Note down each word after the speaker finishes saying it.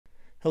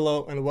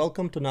Hello and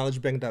welcome to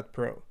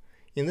knowledgebank.pro.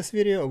 In this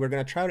video, we're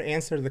going to try to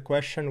answer the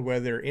question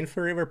whether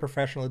Inforiver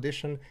Professional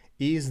Edition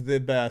is the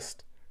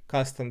best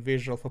custom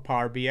visual for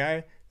Power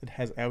BI that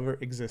has ever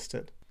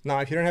existed.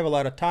 Now, if you don't have a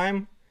lot of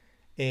time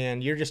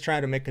and you're just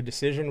trying to make a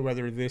decision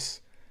whether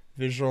this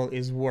visual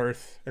is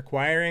worth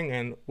acquiring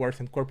and worth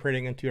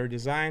incorporating into your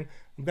design,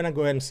 I'm going to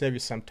go ahead and save you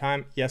some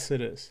time. Yes,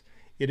 it is.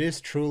 It is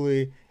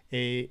truly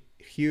a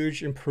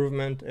huge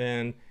improvement,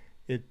 and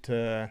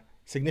it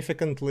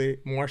significantly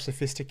more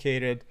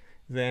sophisticated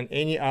than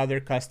any other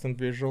custom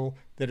visual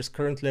that is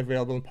currently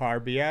available in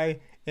Power BI,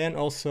 and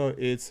also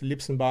it's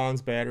leaps and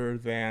bounds better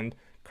than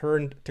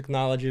current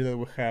technology that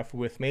we have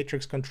with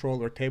matrix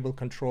control or table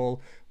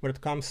control when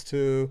it comes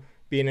to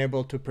being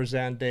able to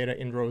present data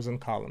in rows and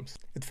columns.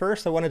 At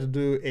first, I wanted to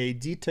do a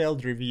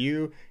detailed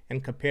review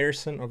and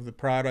comparison of the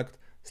product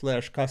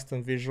 /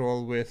 custom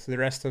visual with the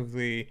rest of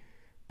the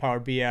Power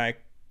BI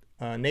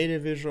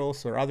native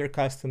visuals or other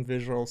custom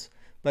visuals,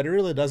 but it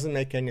really doesn't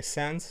make any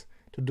sense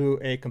to do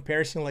a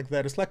comparison like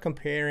that. It's like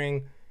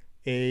comparing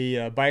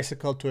a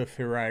bicycle to a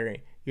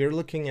Ferrari. You're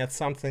looking at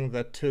something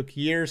that took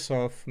years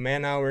of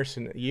man hours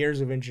and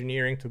years of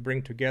engineering to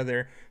bring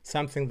together,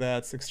 something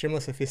that's extremely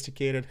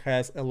sophisticated,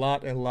 has a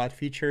lot of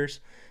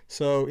features.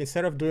 So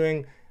instead of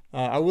doing,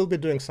 I will be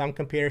doing some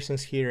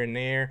comparisons here and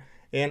there,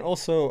 and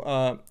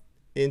also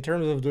in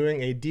terms of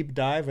doing a deep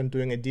dive and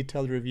doing a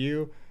detailed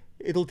review,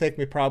 it'll take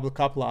me probably a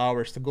couple of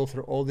hours to go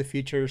through all the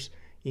features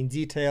in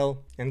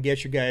detail and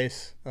get you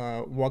guys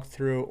walk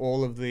through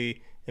all of the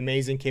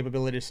amazing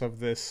capabilities of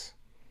this.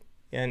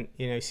 And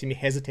you see me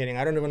hesitating.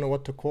 I don't even know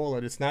what to call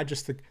it. It's not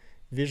just a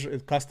visual,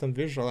 custom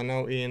visual. I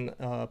know in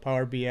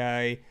Power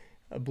BI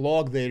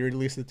blog they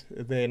released it,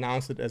 they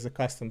announced it as a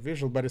custom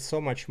visual, but it's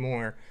so much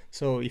more.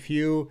 So if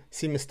you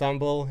see me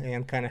stumble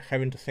and kind of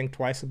having to think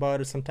twice about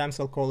it, sometimes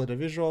I'll call it a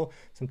visual,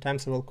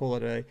 sometimes I will call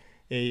it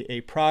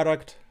a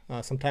product.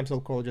 Sometimes I'll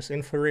call it just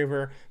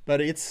Inforiver, but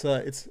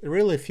it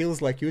really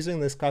feels like using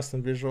this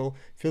custom visual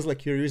feels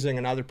like you're using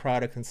another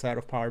product inside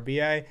of Power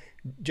BI,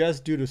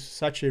 just due to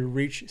such a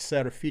rich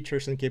set of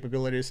features and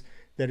capabilities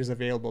that is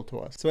available to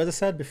us. So as I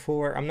said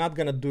before, I'm not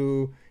going to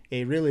do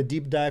a really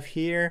deep dive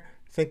here.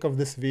 Think of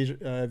this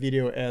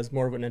video as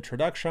more of an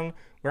introduction,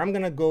 where I'm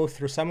going to go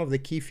through some of the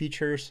key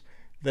features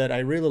that I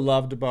really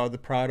loved about the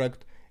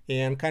product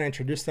and kind of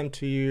introduce them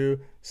to you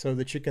so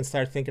that you can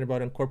start thinking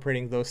about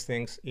incorporating those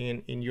things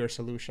in your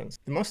solutions.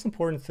 The most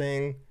important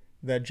thing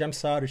that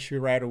jumps out at you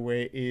right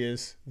away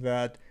is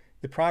that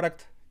the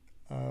product,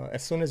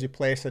 as soon as you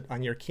place it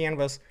on your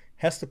canvas,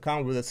 has to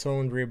come with its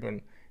own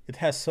ribbon. It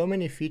has so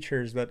many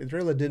features that it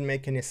really didn't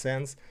make any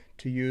sense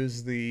to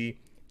use the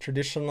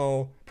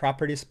traditional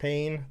properties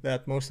pane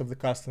that most of the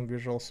custom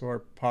visuals or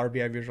Power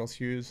BI visuals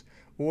use,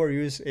 or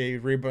use a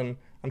ribbon.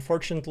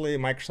 Unfortunately,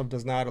 Microsoft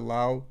does not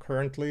allow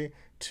currently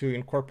to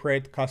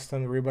incorporate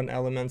custom ribbon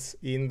elements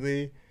in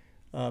the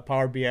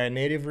Power BI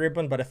native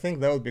ribbon, but I think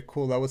that would be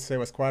cool. That would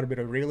save us quite a bit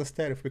of real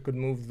estate if we could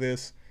move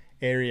this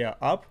area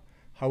up.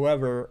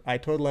 However, I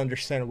totally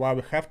understand why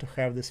we have to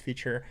have this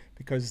feature,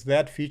 because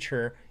that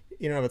feature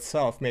in and of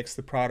itself makes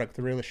the product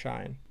really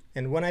shine.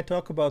 And when I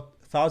talk about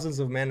thousands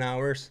of man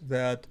hours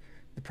that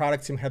the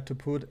product team had to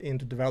put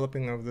into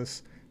developing of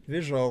this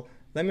visual,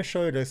 let me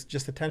show you this,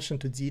 just attention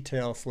to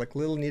details, like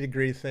little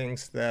nitty-gritty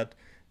things that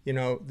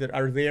that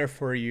are there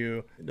for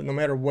you no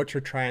matter what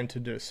you're trying to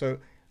do. So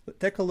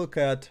take a look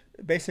at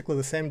basically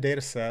the same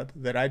data set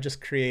that I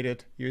just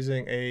created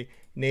using a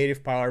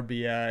native Power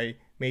BI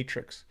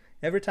matrix.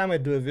 Every time I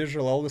do a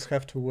visual, I always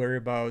have to worry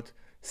about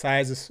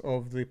sizes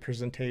of the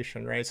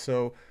presentation, right?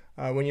 So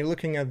when you're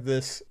looking at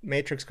this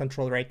matrix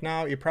control right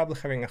now, you're probably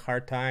having a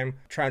hard time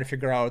trying to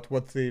figure out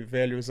what the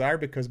values are,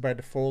 because by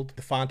default,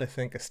 the font I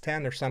think is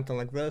 10 or something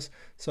like this.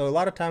 So a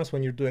lot of times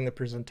when you're doing a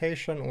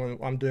presentation or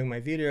when I'm doing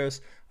my videos,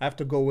 I have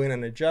to go in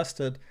and adjust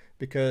it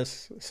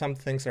because some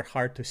things are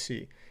hard to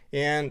see.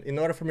 And in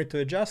order for me to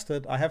adjust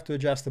it, I have to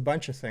adjust a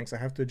bunch of things. I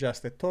have to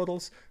adjust the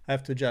totals, I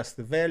have to adjust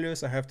the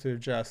values, I have to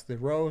adjust the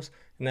rows,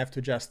 and I have to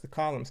adjust the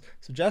columns.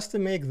 So just to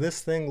make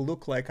this thing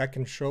look like I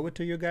can show it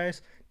to you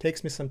guys,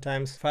 takes me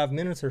sometimes 5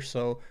 minutes or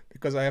so,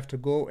 because I have to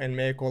go and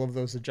make all of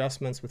those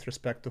adjustments with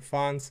respect to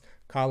fonts,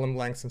 column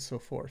lengths, and so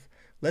forth.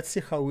 Let's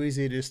see how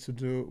easy it is to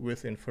do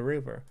with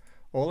Inforiver.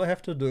 All I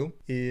have to do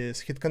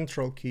is hit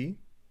Control key,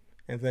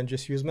 and then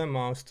just use my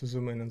mouse to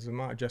zoom in and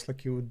zoom out, just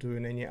like you would do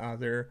in any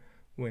other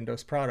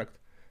Windows product,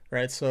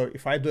 right? So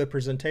if I do a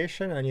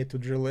presentation, I need to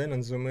drill in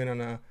and zoom in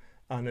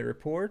on a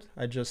report.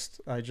 I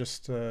just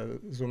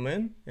zoom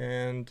in,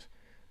 and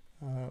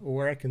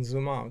or I can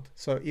zoom out.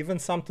 So even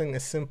something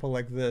as simple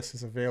like this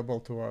is available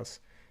to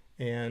us,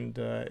 and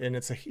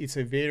it's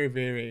a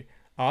very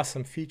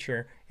awesome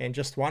feature, and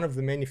just one of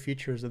the many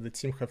features that the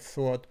team have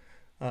thought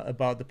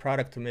about the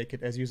product to make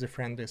it as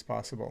user-friendly as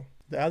possible.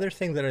 The other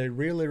thing that I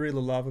really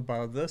love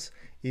about this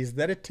is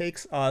that it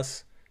takes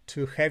us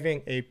to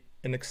having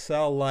an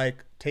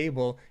Excel-like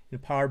table in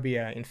Power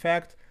BI. In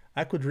fact,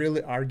 I could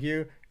really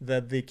argue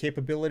that the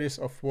capabilities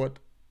of what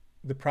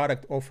the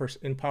product offers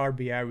in Power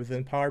BI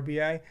within Power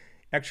BI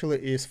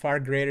actually is far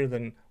greater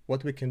than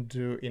what we can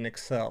do in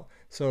Excel.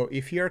 So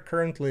if you're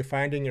currently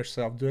finding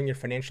yourself doing your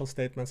financial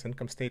statements,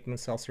 income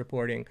statements, sales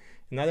reporting,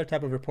 another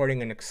type of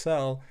reporting in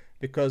Excel,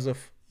 because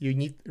of you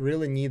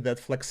really need that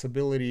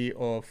flexibility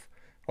of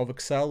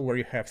Excel where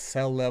you have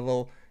cell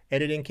level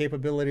editing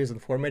capabilities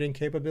and formatting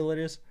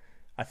capabilities,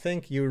 I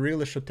think you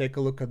really should take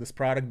a look at this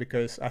product,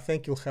 because I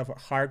think you'll have a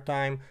hard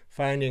time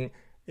finding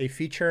a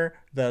feature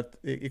that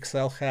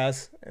Excel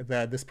has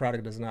that this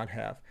product does not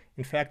have.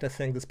 In fact, I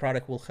think this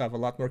product will have a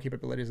lot more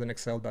capabilities than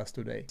Excel does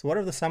today. So what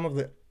are some of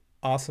the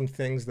awesome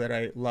things that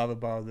I love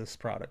about this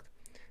product?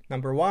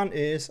 Number one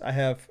is I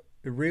have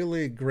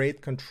really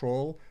great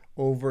control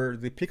over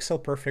the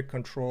pixel perfect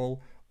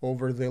control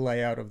over the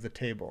layout of the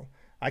table.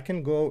 I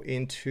can go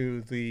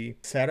into the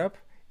setup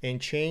and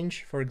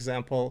change, for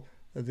example,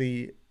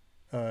 the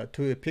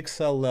to a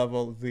pixel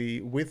level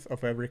the width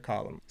of every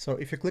column. So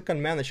if you click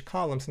on Manage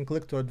Columns and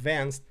click to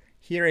Advanced,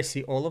 here I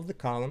see all of the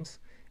columns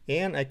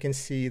and I can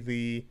see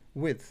the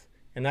width.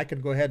 And I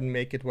could go ahead and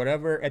make it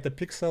whatever at the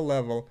pixel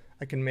level.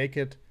 I can make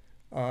it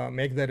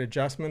make that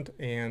adjustment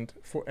and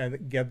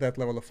get that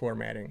level of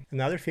formatting.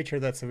 Another feature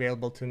that's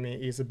available to me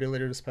is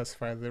ability to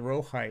specify the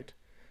row height.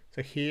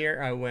 So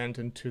here I went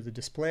into the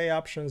display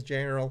options,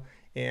 general,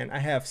 and I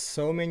have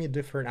so many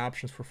different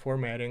options for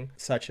formatting,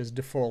 such as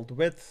default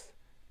width,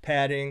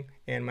 padding,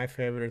 and my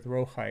favorite,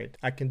 row height.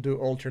 I can do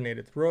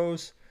alternated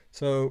rows,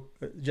 so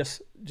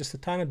just a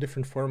ton of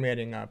different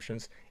formatting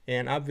options.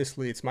 And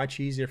obviously it's much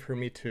easier for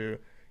me to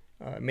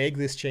make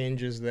these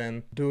changes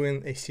than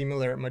doing a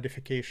similar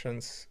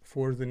modifications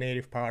for the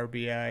native Power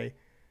BI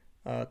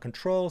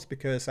controls,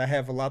 because I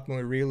have a lot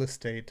more real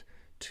estate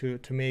to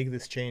make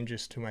these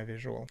changes to my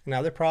visual.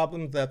 Another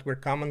problem that we're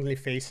commonly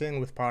facing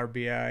with Power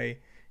BI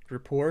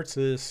reports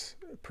is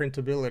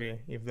printability,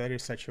 if that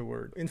is such a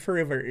word.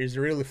 Inforiver is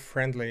really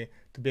friendly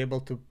to be able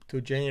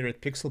to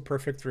generate pixel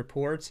perfect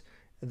reports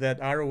that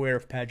are aware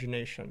of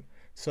pagination.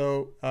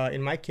 So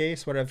in my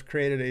case, what I've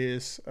created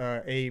is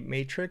a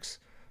matrix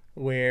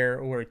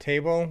or a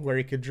table where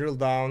you could drill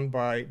down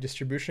by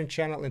distribution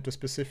channel into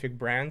specific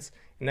brands,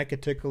 and I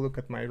could take a look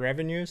at my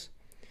revenues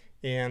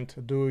and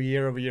do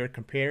year-over-year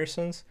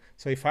comparisons.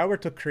 So if I were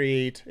to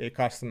create a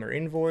customer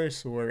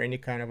invoice or any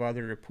kind of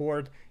other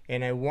report,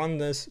 and I want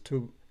this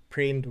to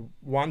print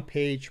one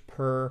page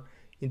per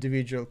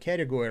individual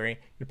category,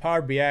 in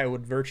Power BI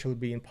would virtually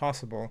be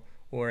impossible,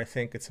 or I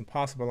think it's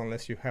impossible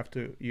unless you have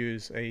to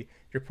use a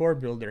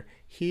report builder.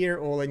 Here,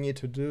 all I need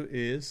to do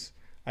is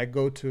I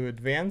go to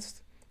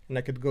Advanced, and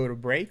I could go to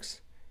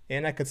Breaks,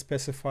 and I could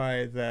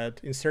specify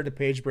that insert a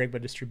page break by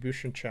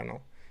distribution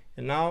channel.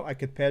 And now I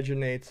could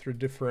paginate through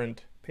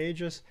different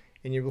pages,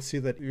 and you will see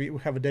that we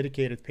have a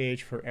dedicated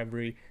page for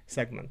every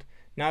segment.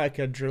 Now I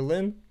can drill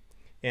in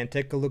and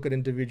take a look at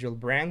individual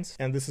brands,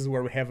 and this is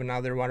where we have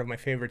another one of my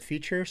favorite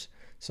features.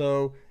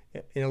 So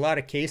in a lot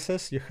of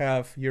cases, you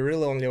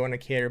really only want to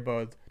care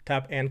about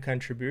top and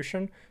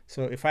contribution.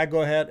 So if I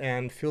go ahead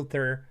and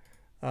filter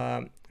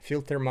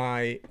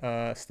my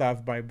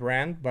stuff by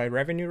brand, by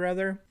revenue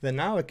rather, then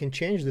now I can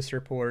change this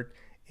report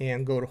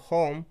and go to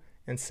Home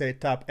and say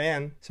top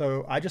N.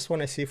 So I just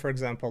want to see, for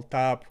example,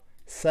 top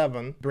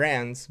 7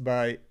 brands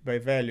by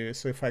value.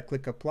 So if I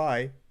click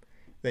Apply,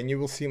 then you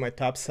will see my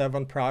top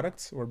 7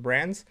 products or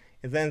brands,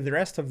 and then the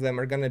rest of them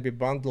are going to be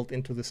bundled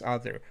into this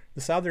other.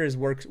 This other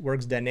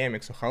works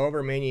dynamic, so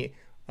however many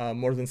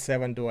more than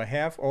 7 do I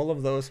have, all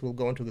of those will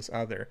go into this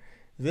other.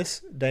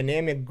 This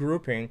dynamic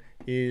grouping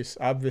is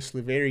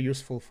obviously very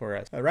useful for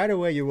us. Right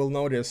away you will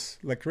notice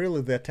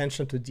really the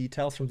attention to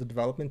details from the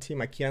development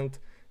team. I can't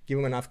give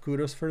them enough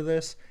kudos for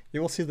this. You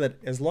will see that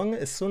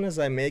as soon as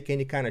I make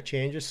any kind of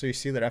changes, so you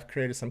see that I've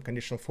created some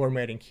conditional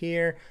formatting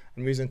here,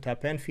 I'm using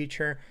top N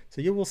feature,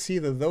 so you will see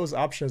that those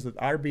options that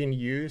are being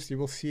used, you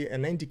will see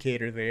an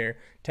indicator there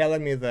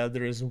telling me that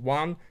there is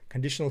one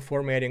conditional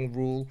formatting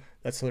rule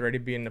that's already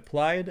been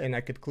applied, and I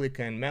could click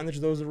and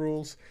manage those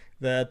rules.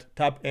 That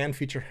top N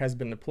feature has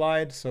been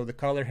applied, so the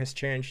color has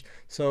changed.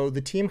 So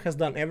the team has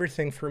done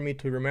everything for me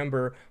to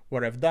remember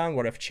what I've done,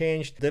 what I've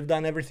changed. They've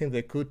done everything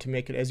they could to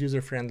make it as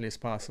user-friendly as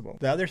possible.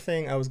 The other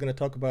thing I was going to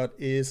talk about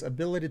is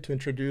ability to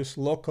introduce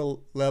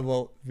local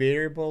level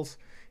variables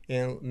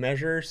and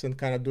measures and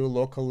kind of do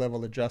local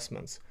level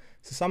adjustments.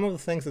 So some of the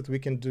things that we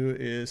can do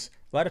is,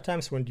 a lot of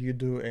times when you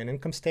do an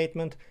income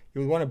statement,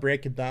 you'll want to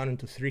break it down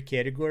into 3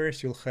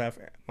 categories. You'll have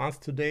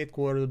month to date,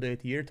 quarter to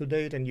date, year to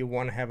date, and you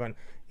want to have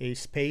a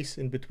space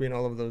in between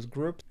all of those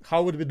groups.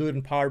 How would we do it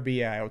in Power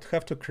BI? I would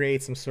have to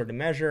create some sort of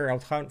measure. I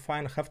would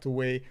have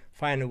to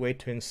find a way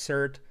to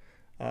insert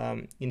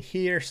in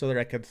here so that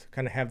I could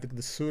kind of have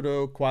the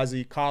pseudo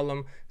quasi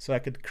column, so I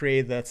could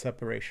create that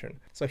separation.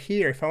 So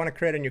here, if I want to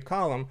create a new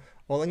column,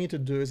 all I need to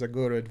do is I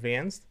go to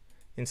Advanced,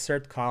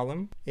 Insert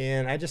Column,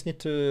 and I just need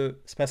to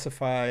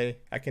specify,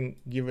 I can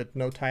give it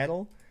no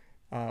title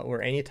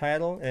or any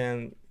title,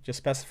 and just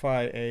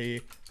specify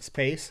a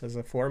space as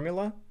a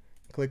formula,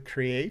 click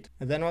Create,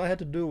 and then all I had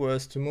to do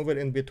was to move it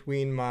in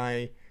between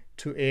my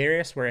 2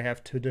 areas where I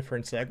have 2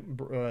 different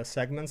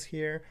segments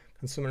here,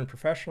 consumer and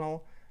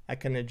professional. I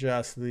can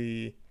adjust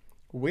the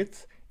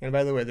width, And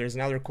by the way, there's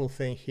another cool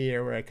thing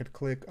here where I could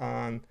click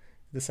on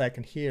this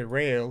icon here,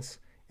 Rails,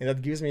 and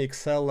that gives me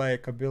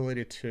Excel-like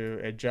ability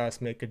to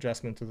make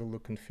adjustment to the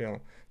look and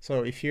feel.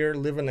 So if you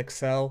live in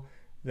Excel,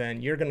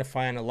 then you're going to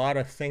find a lot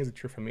of things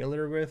that you're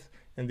familiar with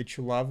and that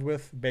you love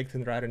with baked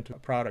in right into a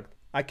product.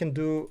 I can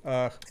do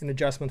an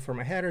adjustment for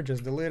my header,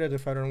 just delete it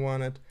if I don't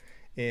want it.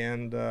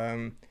 And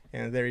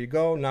there you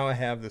go. Now I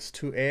have these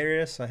two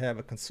areas. I have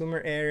a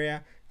consumer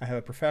area, I have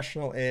a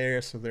professional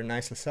area, so they're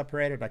nicely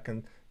separated. I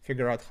can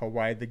figure out how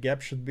wide the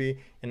gap should be,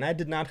 and I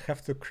did not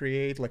have to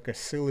create like a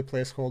silly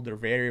placeholder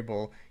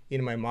variable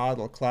in my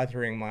model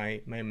cluttering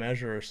my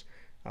measures.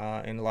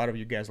 And a lot of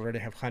you guys already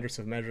have hundreds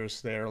of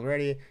measures there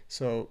already,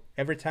 so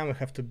every time I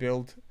have to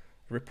build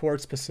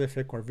report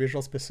specific or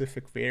visual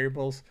specific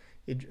variables,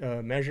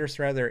 measures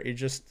rather, it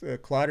just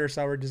clutters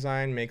our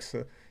design, makes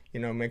the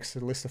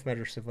list of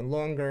measures even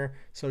longer.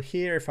 So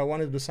here, if I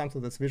wanted to do something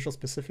that's visual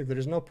specific, there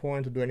is no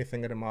point to do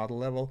anything at a model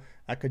level.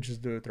 I could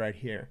just do it right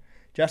here.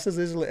 Just as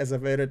easily as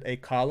I've added a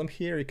column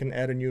here, you can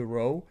add a new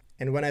row.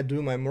 And when I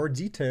do my more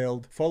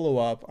detailed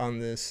follow-up on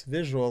this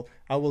visual,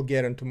 I will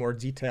get into more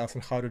details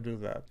on how to do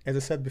that. As I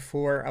said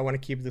before, I want to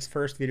keep this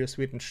first video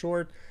sweet and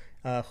short,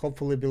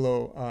 hopefully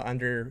below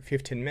under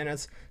 15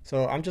 minutes.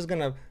 So I'm just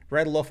going to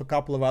rattle off a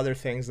couple of other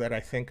things that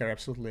I think are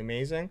absolutely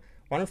amazing.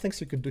 One of the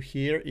things you could do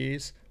here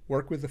is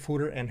work with the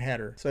footer and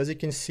header. So as you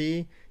can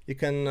see, you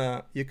can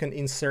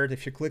insert,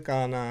 if you click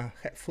on a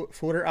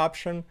footer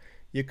option,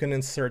 you can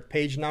insert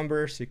page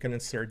numbers, you can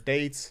insert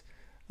dates,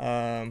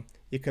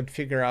 you can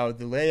figure out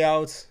the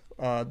layouts.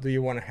 Do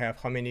you want to have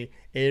how many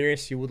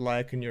areas you would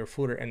like in your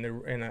footer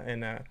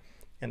and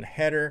a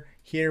header?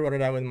 Here, what I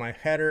do with my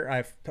header,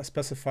 I've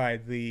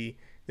specified the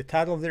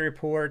title of the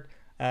report.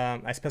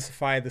 I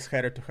specified this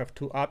header to have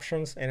two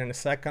options, and in the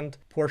second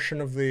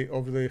portion of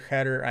the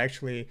header, I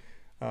actually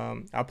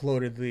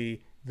uploaded the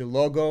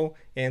logo,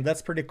 and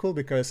that's pretty cool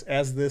because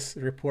as this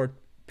report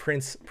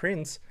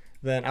prints,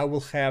 then I will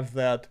have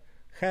that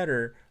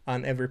header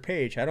on every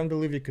page. I don't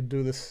believe you could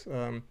do this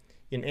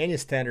in any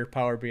standard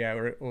Power BI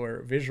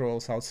or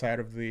visuals outside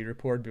of the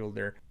report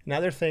builder.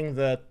 Another thing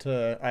that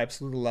I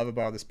absolutely love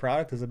about this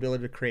product is the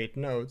ability to create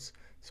notes.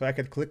 So I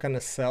could click on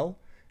a cell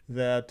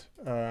that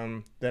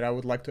I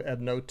would like to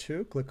add note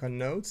to, click on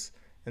notes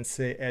and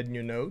say add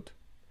new note.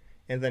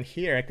 And then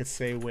here I could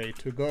say way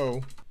to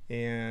go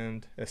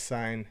and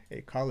assign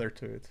a color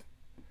to it.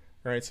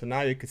 All right, so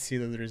now you can see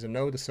that there is a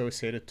note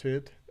associated to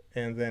it.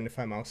 And then if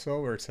I mouse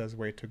over, it says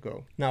way to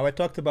go. Now I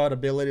talked about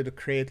ability to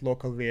create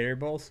local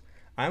variables.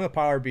 I'm a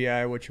Power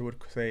BI, which you would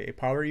say a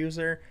power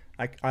user.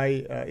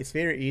 It's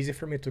very easy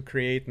for me to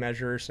create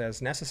measures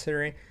as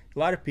necessary. A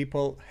lot of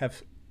people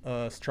have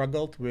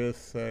struggled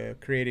with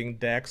creating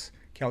DAX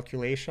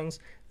calculations.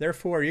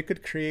 Therefore, you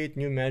could create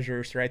new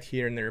measures right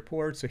here in the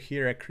report. So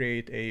here I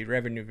create a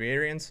revenue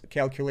variance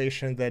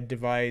calculation that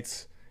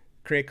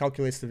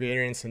calculates the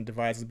variance and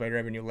divides it by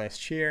revenue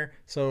last year.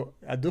 So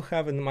I do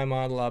have in my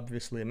model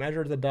obviously a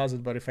measure that does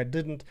it, but if I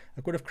didn't,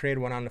 I could have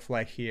created one on the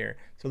fly here.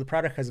 So the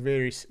product has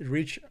very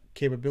rich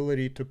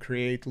capability to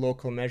create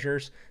local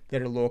measures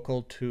that are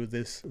local to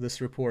this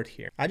report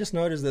here. I just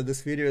noticed that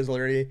this video is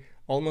already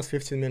almost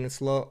 15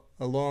 minutes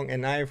long,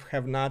 and I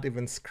have not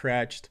even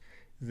scratched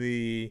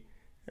the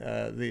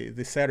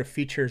set of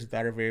features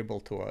that are available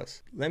to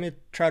us. Let me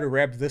try to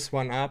wrap this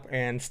one up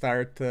and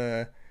start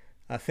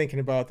thinking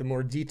about the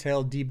more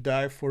detailed deep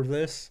dive for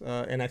this,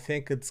 and I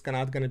think I'm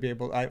not going to be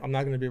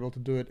able to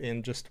do it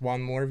in just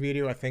one more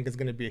video. I think it's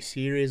going to be a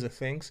series of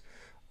things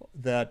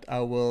that I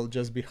will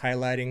just be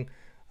highlighting,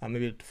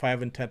 maybe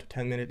 5 and 10 to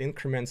 10 minute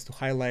increments to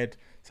highlight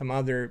some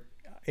other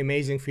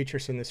amazing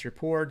features in this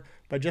report.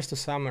 But just to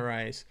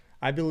summarize,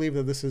 I believe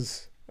that this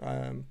is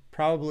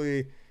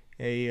probably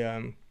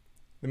the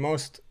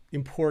most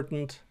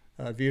important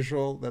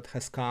visual that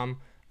has come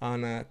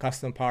on a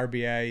custom Power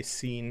BI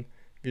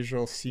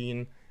visual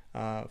scene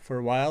for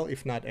a while,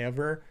 if not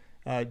ever,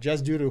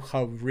 just due to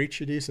how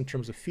rich it is in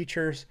terms of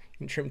features,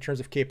 in terms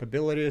of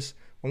capabilities.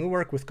 When we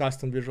work with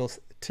custom visuals,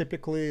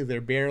 typically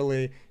they're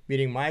barely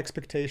meeting my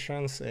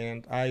expectations,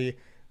 and I'm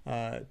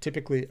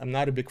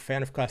not a big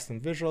fan of custom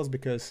visuals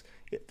because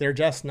they're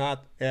just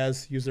not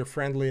as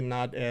user-friendly,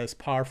 not as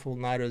powerful,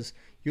 not as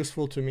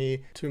useful to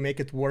me to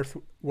make it worth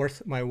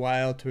my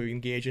while to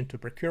engage into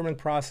procurement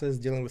process,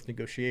 dealing with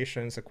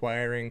negotiations,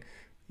 acquiring,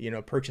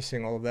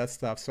 purchasing, all of that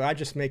stuff. So I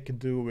just make it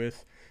do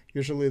with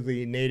usually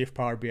the native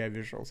Power BI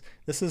visuals.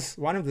 This is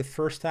one of the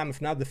first time,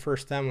 if not the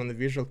first time, when the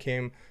visual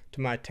came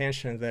to my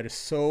attention that is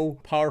so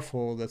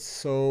powerful, that's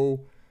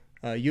so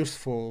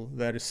useful,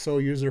 that is so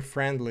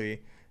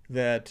user-friendly,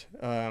 that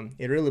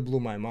it really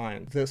blew my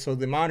mind. So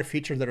the amount of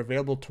features that are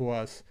available to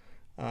us,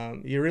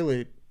 you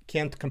really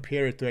can't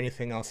compare it to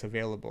anything else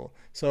available.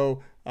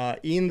 So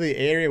in the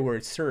area where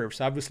it serves,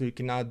 obviously we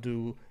cannot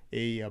do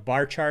a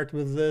bar chart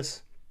with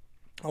this.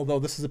 Although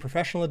this is a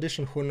professional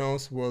edition, who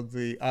knows what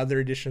the other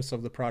editions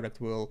of the product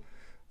will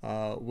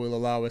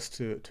allow us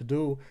to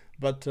do.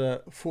 But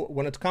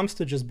when it comes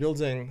to just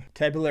building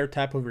tabular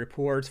type of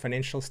reports,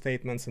 financial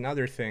statements, and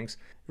other things,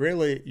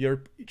 really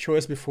your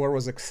choice before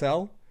was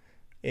Excel.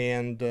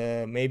 and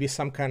maybe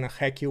some kind of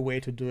hacky way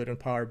to do it in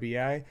Power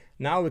BI.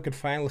 Now we could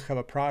finally have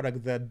a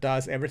product that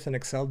does everything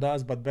Excel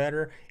does, but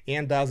better,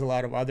 and does a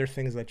lot of other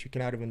things that you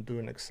cannot even do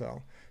in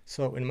Excel.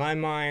 So in my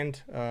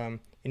mind,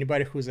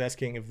 anybody who's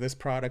asking if this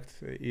product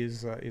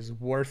is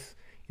worth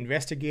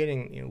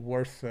investigating,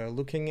 worth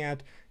looking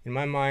at, in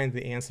my mind,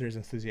 the answer is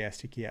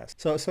enthusiastic yes.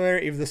 So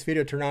sorry if this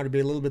video turned out to be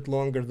a little bit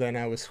longer than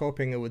I was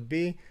hoping it would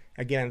be.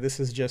 Again, this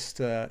is just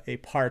a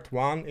part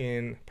 1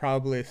 in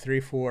probably a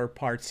 3-4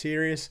 part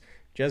series,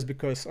 just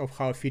because of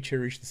how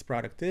feature-rich this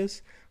product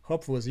is.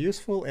 Hope it was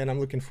useful, and I'm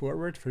looking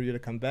forward for you to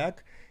come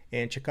back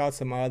and check out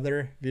some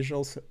other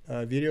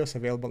videos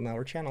available on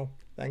our channel.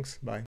 Thanks,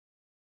 bye.